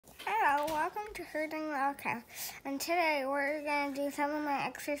welcome to Herding Wildcat, and today we're going to do some of my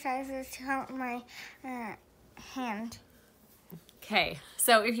exercises to help my hand. Okay,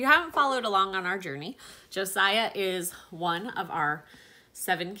 so if you haven't followed along on our journey, Josiah is one of our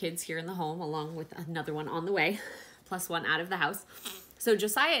 7 kids here in the home, along with another one on the way, plus one out of the house. So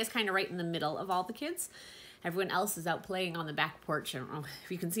Josiah is kind of right in the middle of all the kids. Everyone else is out playing on the back porch. I don't know if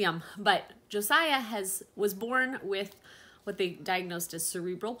you can see them, but Josiah was born with what they diagnosed as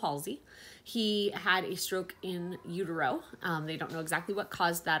cerebral palsy. He had a stroke in utero. They don't know exactly what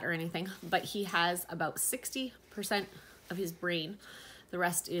caused that or anything, but he has about 60% of his brain. The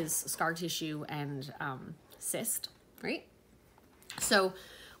rest is scar tissue and cyst, right? So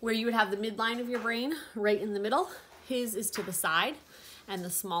where you would have the midline of your brain right in the middle, his is to the side, and the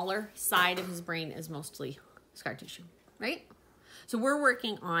smaller side of his brain is mostly scar tissue, right? So we're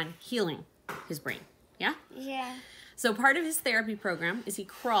working on healing his brain, yeah? Yeah. So part of his therapy program is he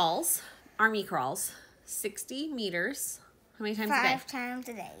crawls, army crawls, 60 meters. How many times a day? 5 times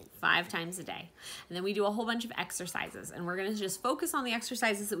a day. 5 times a day. And then we do a whole bunch of exercises. And we're going to just focus on the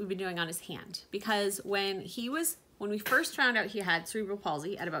exercises that we've been doing on his hand. Because when we first found out he had cerebral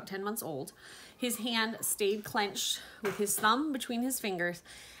palsy at about 10 months old, his hand stayed clenched with his thumb between his fingers.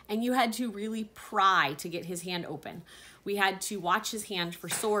 And you had to really pry to get his hand open. We had to watch his hand for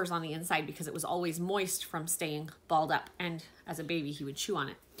sores on the inside because it was always moist from staying balled up. And as a baby, he would chew on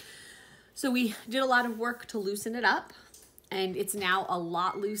it. So we did a lot of work to loosen it up. And it's now a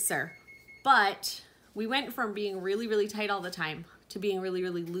lot looser. But we went from being really, really tight all the time to being really,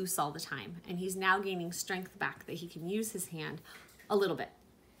 really loose all the time. And he's now gaining strength back that he can use his hand a little bit.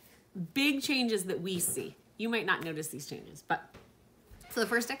 Big changes that we see. You might not notice these changes, but... So the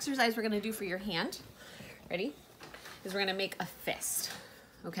first exercise we're going to do for your hand, ready, is we're going to make a fist,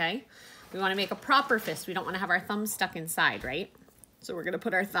 okay? We want to make a proper fist. We don't want to have our thumb stuck inside, right? So we're going to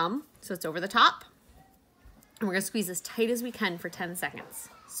put our thumb so it's over the top. And we're going to squeeze as tight as we can for 10 seconds.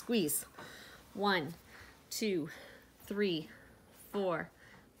 Squeeze. 1, 2, 3, 4,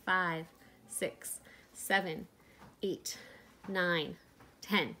 5, 6, 7, 8, 9,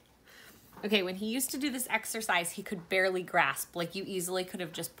 10. Okay, when he used to do this exercise, he could barely grasp. Like you easily could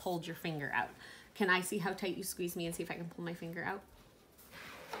have just pulled your finger out. Can I see how tight you squeeze me and see if I can pull my finger out?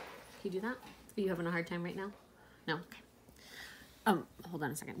 Can you do that? Are you having a hard time right now? No? Okay. Hold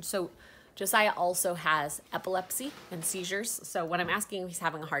on a second. So Josiah also has epilepsy and seizures. So when I'm asking if he's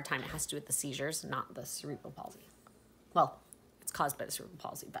having a hard time, it has to do with the seizures, not the cerebral palsy. Well, it's caused by the cerebral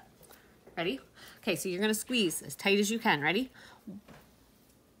palsy, but ready? Okay, so you're going to squeeze as tight as you can. Ready?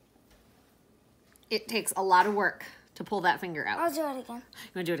 It takes a lot of work to pull that finger out. I'll do it again.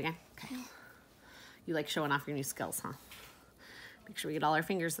 You want to do it again? Okay. Yeah. You like showing off your new skills, huh? Make sure we get all our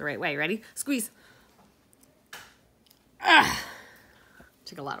fingers the right way. Ready? Squeeze.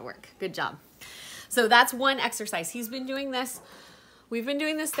 Took a lot of work. Good job. So that's one exercise. He's been doing this. We've been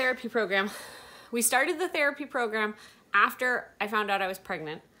doing this therapy program. We started the therapy program after I found out I was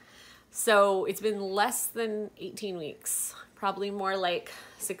pregnant. So it's been less than 18 weeks. Probably more like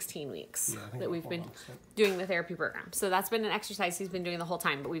 16 weeks that we've been doing the therapy program. So that's been an exercise he's been doing the whole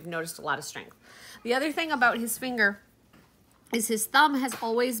time, but we've noticed a lot of strength. The other thing about his finger is his thumb has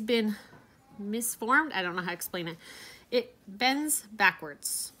always been misformed. I don't know how to explain it. It bends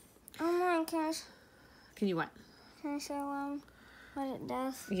backwards. Oh my gosh. Can you what? Can I show what it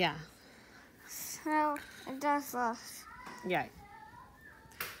does? Yeah. So it does this. Yeah.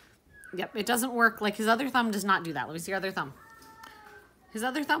 Yep, it doesn't work. Like his other thumb does not do that. Let me see your other thumb. His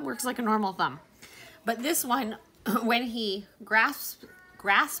other thumb works like a normal thumb. But this one, when he grasps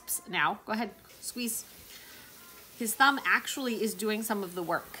now, go ahead, squeeze. His thumb actually is doing some of the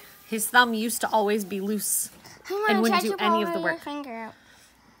work. His thumb used to always be loose and wouldn't do any of the work. Finger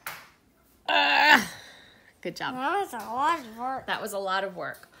out. Good job. That was a lot of work. That was a lot of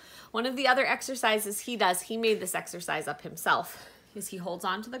work. One of the other exercises he does, he made this exercise up himself, is he holds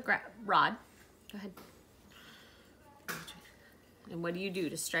on to the rod. Go ahead. And what do you do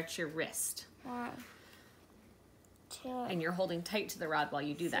to stretch your wrist? 1, 2. And you're holding tight to the rod while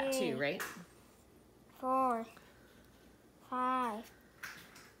you do that too, right? 4, 5,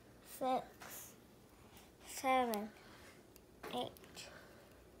 6, 7, 8,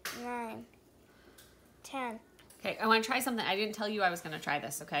 9, 10. Okay, I want to try something. I didn't tell you I was going to try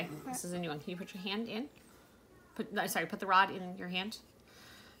this, okay? This is a new one. Can you put your hand in? Put the rod in your hand.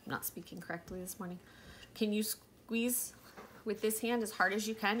 I'm not speaking correctly this morning. Can you squeeze with this hand as hard as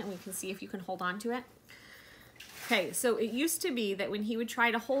you can, and we can see if you can hold on to it? Okay, so it used to be that when he would try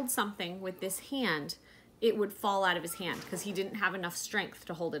to hold something with this hand, it would fall out of his hand because he didn't have enough strength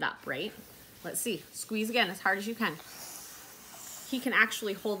to hold it up, right? Let's see. Squeeze again as hard as you can. he can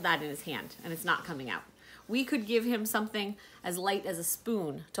actually hold that in his hand and it's not coming out. We could give him something as light as a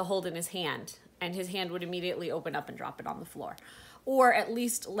spoon to hold in his hand, and his hand would immediately open up and drop it on the floor. Or at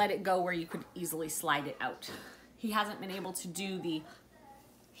least let it go where you could easily slide it out. He hasn't been able to do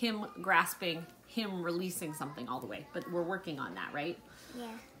him grasping, him releasing something all the way, but we're working on that, right?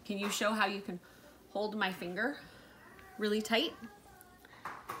 Yeah. Can you show how you can hold my finger really tight?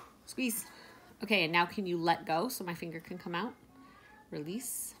 Squeeze. Okay, and now can you let go so my finger can come out?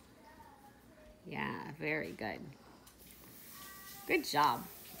 Release. Yeah, very good. Good job.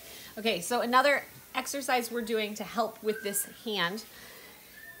 Okay, so another exercise we're doing to help with this hand.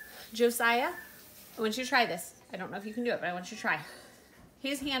 Josiah, I want you to try this. I don't know if you can do it, but I want you to try.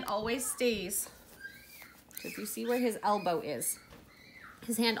 His hand always stays, so if you see where his elbow is,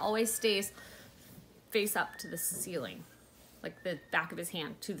 his hand always stays face up to the ceiling, like the back of his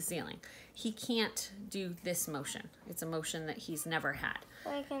hand to the ceiling. He can't do this motion. It's a motion that he's never had.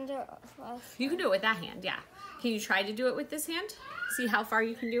 I can do it with my hand. You can do it with that hand, yeah. Can you try to do it with this hand? See how far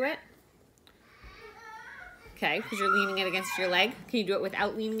you can do it? Okay, because you're leaning it against your leg. Can you do it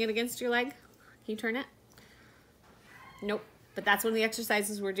without leaning it against your leg? Can you turn it? Nope, but that's one of the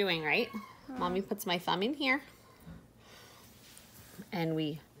exercises we're doing, right? Mommy puts my thumb in here. And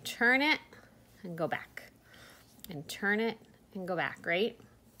we turn it and go back. And turn it and go back, right?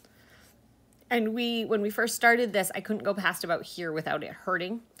 And when we first started this, I couldn't go past about here without it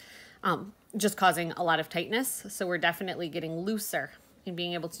hurting, just causing a lot of tightness. So we're definitely getting looser in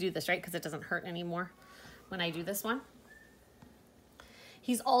being able to do this, right? Because it doesn't hurt anymore when I do this one.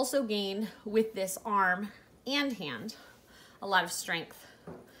 He's also gained with this arm and hand a lot of strength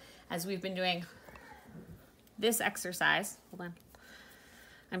as we've been doing this exercise. Hold on.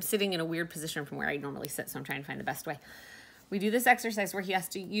 I'm sitting in a weird position from where I normally sit, so I'm trying to find the best way. We do this exercise where he has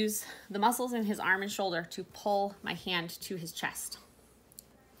to use the muscles in his arm and shoulder to pull my hand to his chest.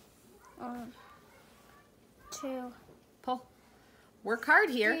 2. Pull. Work hard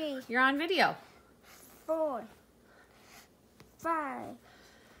here. 3. You're on video. 4. 5.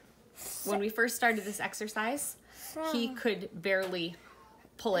 When we first started this exercise, he could barely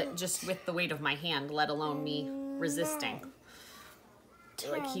pull it just with the weight of my hand, let alone me resisting.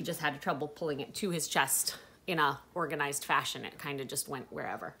 Like he just had trouble pulling it to his chest in a organized fashion. It kind of just went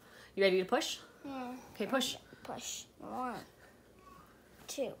wherever. You ready to push? Yeah. Okay, push. Push. 1,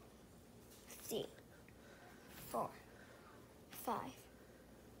 2, 3, 4, 5,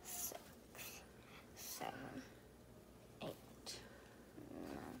 6, 7, 8, 9,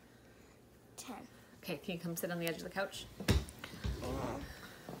 10. Okay, can you come sit on the edge of the couch?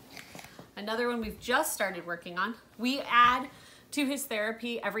 Another one we've just started working on. We add to his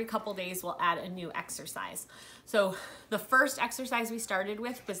therapy every couple days. We'll add a new exercise. So the first exercise we started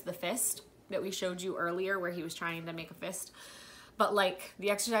with was the fist that we showed you earlier, where he was trying to make a fist. But like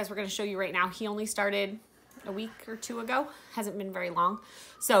the exercise we're going to show you right now, he only started a week or 2 ago. Hasn't been very long.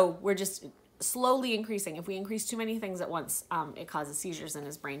 So we're just slowly increasing. If we increase too many things at once, it causes seizures in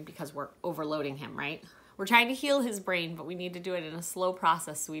his brain because we're overloading him, right? We're trying to heal his brain, but we need to do it in a slow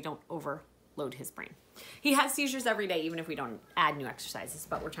process so we don't overload his brain. He has seizures every day, even if we don't add new exercises,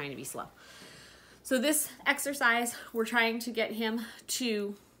 but we're trying to be slow. So this exercise, we're trying to get him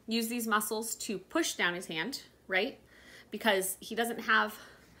to use these muscles to push down his hand, right? Because he doesn't have,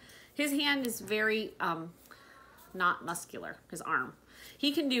 his hand is very not muscular, his arm.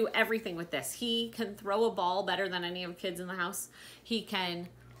 He can do everything with this. He can throw a ball better than any of the kids in the house. He can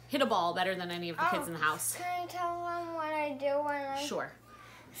hit a ball better than any of the kids in the house. Can I tell them what I do when I... Sure.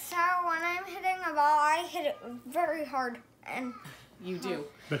 So when I'm hitting a ball, I hit it very hard. And You do.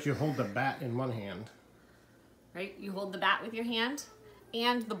 But you hold the bat in one hand. Right? You hold the bat with your hand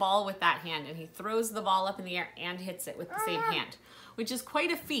and the ball with that hand, and he throws the ball up in the air and hits it with the same hand, which is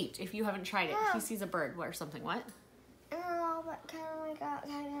quite a feat if you haven't tried it. He sees a bird or something. What? No, but can we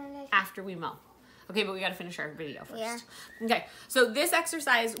go After we mow. Okay, but we got to finish our video first. Yeah. Okay, so this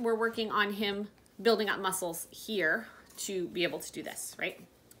exercise, we're working on him building up muscles here to be able to do this, right?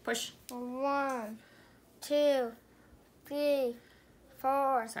 Push. 1, 2, 3,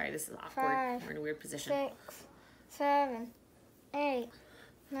 4. Sorry, this is awkward. 5, We're in a weird position. 6, 7, 8,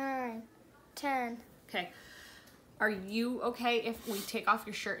 9, 10. Okay. Are you okay if we take off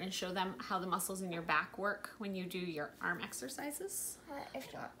your shirt and show them how the muscles in your back work when you do your arm exercises? If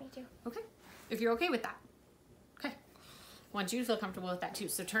you want me to. Okay. If you're okay with that. Okay. I want you to feel comfortable with that too.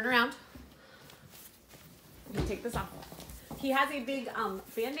 So turn around. You take this off. He has a big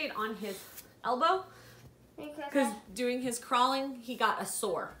Band-Aid on his elbow because doing his crawling, he got a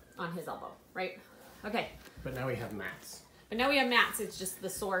sore on his elbow, right? Okay. But now we have mats. But now we have mats. It's just the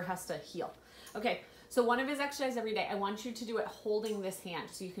sore has to heal. Okay. So one of his exercises every day, I want you to do it holding this hand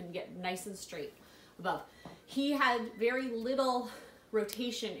so you can get nice and straight above. He had very little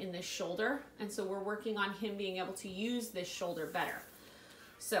rotation in this shoulder, and so we're working on him being able to use this shoulder better.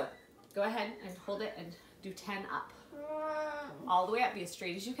 So go ahead and hold it and do 10 up. All the way up, be as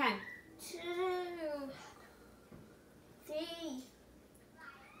straight as you can. 2, 3,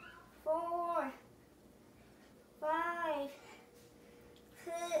 4, 5,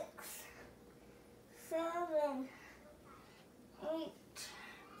 6, 7, 8,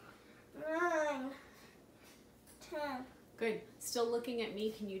 9, 10. Good. Still looking at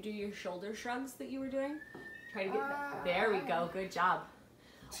me. Can you do your shoulder shrugs that you were doing? Try to get that. There we go. Good job.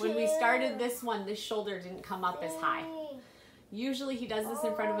 When we started this one, this shoulder didn't come up as high. Usually he does this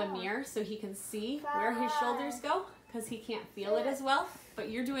in front of a mirror so he can see where his shoulders go because he can't feel it as well. But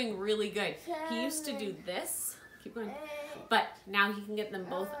you're doing really good. He used to do this. Keep going. But now he can get them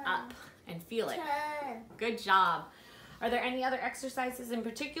both up and feel it. Good job. Are there any other exercises in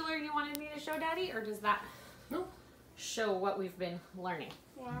particular you wanted me to show, Daddy? Or does that show what we've been learning?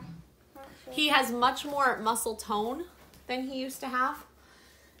 Yeah. He has much more muscle tone than he used to have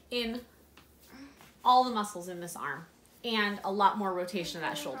in all the muscles in this arm and a lot more rotation of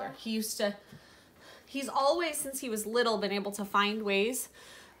that shoulder. He's always, since he was little, been able to find ways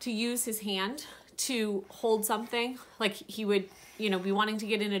to use his hand to hold something. Like he would, be wanting to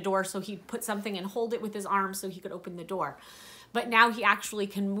get in a door, so he'd put something and hold it with his arm so he could open the door. But now he actually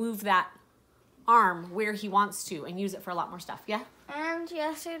can move that arm where he wants to and use it for a lot more stuff. Yeah? And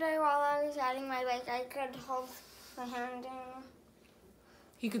yesterday while I was riding my bike, I could hold my hand in.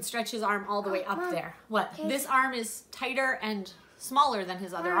 He could stretch his arm all the way up there. What? This arm is tighter and smaller than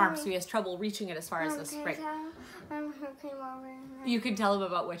his other arm, so he has trouble reaching it as far as this. Right. Who came over. You could tell him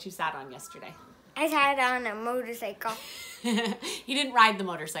about what you sat on yesterday. I sat on a motorcycle. He didn't ride the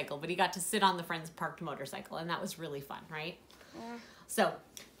motorcycle, but he got to sit on the friend's parked motorcycle, and that was really fun, right? Yeah. So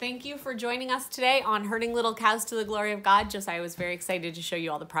thank you for joining us today on Herding Little Cows to the Glory of God. Josiah was very excited to show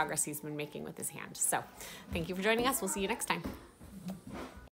you all the progress he's been making with his hand. So thank you for joining us. We'll see you next time.